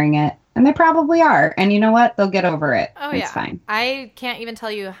bored of hearing it. And they probably are. And you know what? They'll get over it. Oh, it's fine. I can't even tell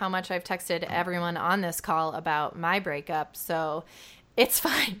you how much I've texted everyone on this call about my breakup. So it's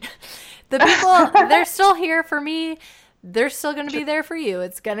fine. The people, they're still here for me. They're still going to be there for you.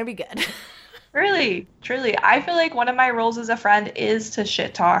 It's going to be good. Really, truly. I feel like one of my roles as a friend is to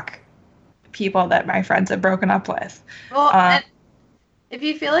shit talk people that my friends have broken up with. Well, and if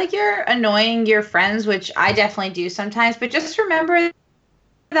you feel like you're annoying your friends, which I definitely do sometimes, but just remember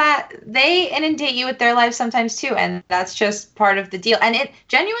that they inundate you with their lives sometimes too, and that's just part of the deal. And it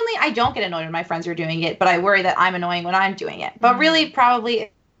genuinely, I don't get annoyed when my friends are doing it, but I worry that I'm annoying when I'm doing it. But really, probably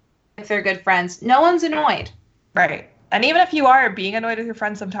if they're good friends, no one's annoyed. Right. And even if you are being annoyed with your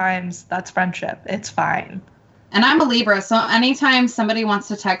friends sometimes, that's friendship. It's fine. And I'm a Libra, so anytime somebody wants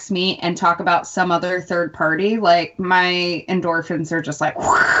to text me and talk about some other third party, like my endorphins are just like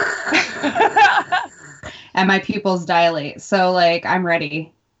and my pupils dilate. So like I'm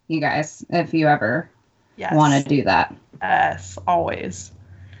ready, you guys, if you ever want to do that. Yes, always.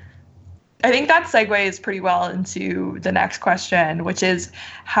 I think that segues pretty well into the next question, which is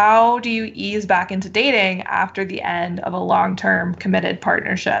how do you ease back into dating after the end of a long-term committed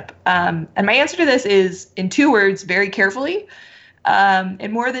partnership? And my answer to this is in 2 words, very carefully.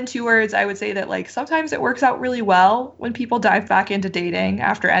 In more than 2 words, I would say that like sometimes it works out really well when people dive back into dating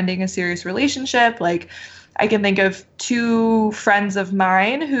after ending a serious relationship. Like I can think of 2 friends of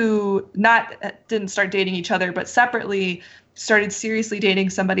mine who didn't start dating each other, but separately started seriously dating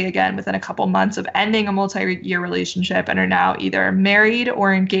somebody again within a couple months of ending a multi-year relationship and are now either married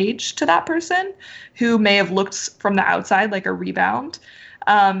or engaged to that person who may have looked from the outside like a rebound.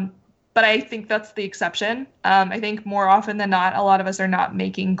 But I think that's the exception. I think more often than not, a lot of us are not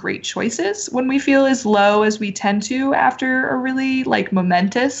making great choices when we feel as low as we tend to after a really like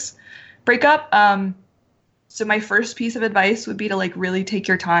momentous breakup. So my first piece of advice would be to like really take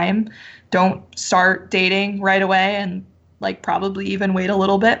your time. Don't start dating right away, and like probably even wait a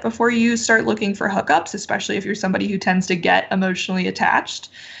little bit before you start looking for hookups, especially if you're somebody who tends to get emotionally attached.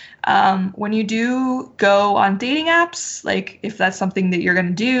 When you do go on dating apps, like if that's something that you're going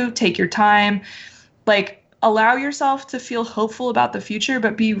to do, take your time, like allow yourself to feel hopeful about the future,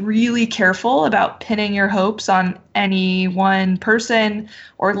 but be really careful about pinning your hopes on any one person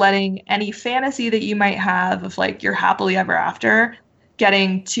or letting any fantasy that you might have of like your happily ever after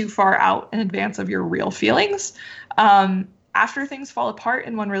getting too far out in advance of your real feelings. After things fall apart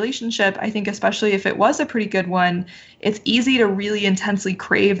in one relationship, I think especially if it was a pretty good one, it's easy to really intensely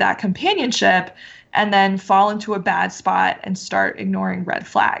crave that companionship and then fall into a bad spot and start ignoring red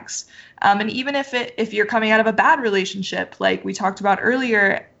flags. And even if you're coming out of a bad relationship, like we talked about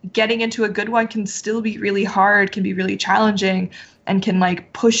earlier, getting into a good one can still be really hard, can be really challenging, and can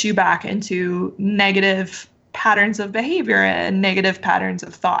like push you back into negative patterns of behavior and negative patterns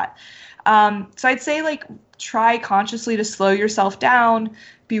of thought. So I'd say like try consciously to slow yourself down,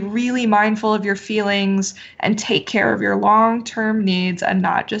 be really mindful of your feelings, and take care of your long-term needs and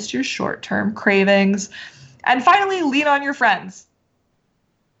not just your short-term cravings. And finally, lean on your friends.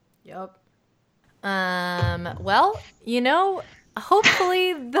 Yep. Well,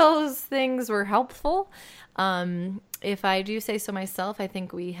 hopefully those things were helpful. If I do say so myself, I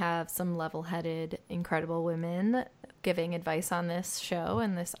think we have some level-headed, incredible women giving advice on this show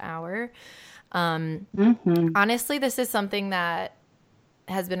and this hour. Honestly, this is something that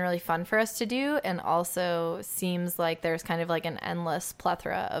has been really fun for us to do, and also seems like there's kind of like an endless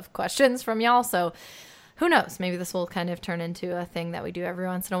plethora of questions from y'all. So who knows? Maybe this will kind of turn into a thing that we do every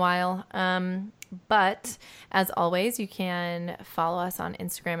once in a while. But as always, you can follow us on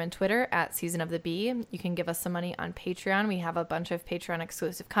Instagram and Twitter at Season of the Bee. You can give us some money on Patreon. We have a bunch of Patreon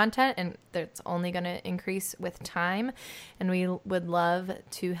exclusive content, and that's only going to increase with time. And we would love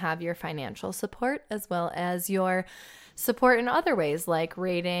to have your financial support as well as your support in other ways, like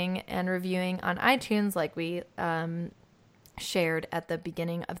rating and reviewing on iTunes, like we shared at the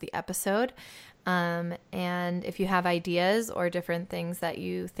beginning of the episode. And if you have ideas or different things that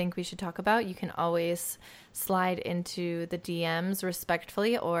you think we should talk about, you can always slide into the DMs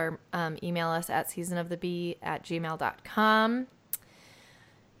respectfully, or email us at seasonofthebee@gmail.com.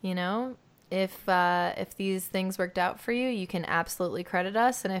 You know, if these things worked out for you, you can absolutely credit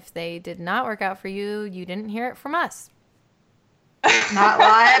us. And if they did not work out for you, you didn't hear it from us. Not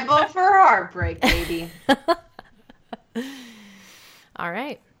liable for heartbreak, baby. All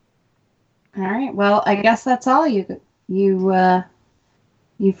right. All right. Well, I guess that's all you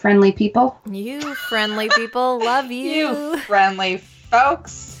friendly people. You friendly people. Love you. You friendly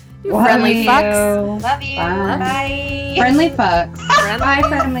folks. You friendly fucks. Love you. Bye. Friendly fucks. Bye,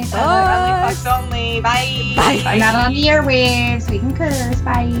 friendly fucks. Friendly fucks only. Bye. Bye. Not on the airwaves. We can curse.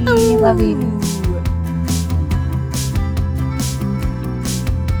 Bye. Love you.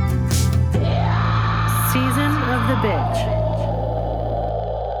 Season of the Bitch.